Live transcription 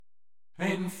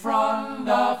in front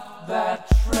of that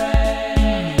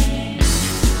train.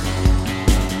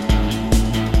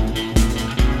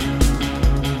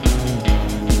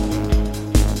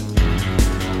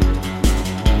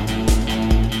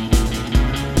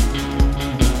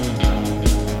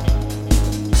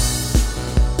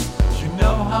 You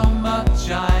know how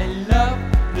much I love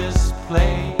this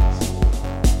place.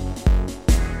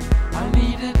 I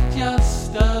needed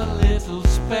just a little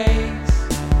space.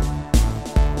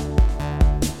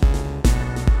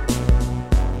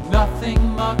 Nothing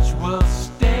much was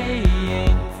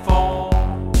staying for,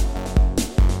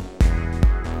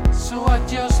 so I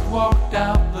just walked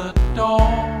out the door,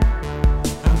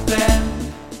 and then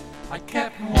I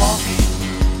kept walking.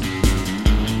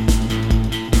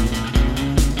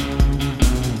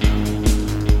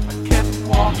 I kept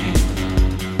walking.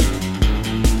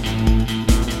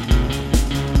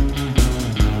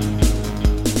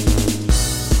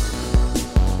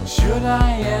 Should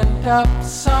I end up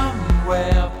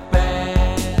somewhere bad?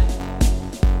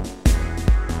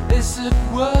 Is it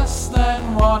worse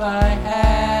than what I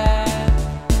had?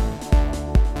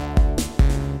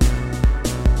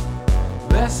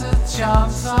 There's a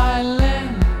chance I'll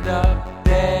end up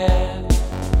dead.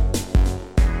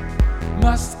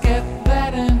 Must get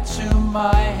that into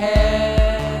my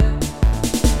head.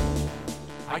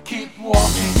 I keep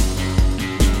walking.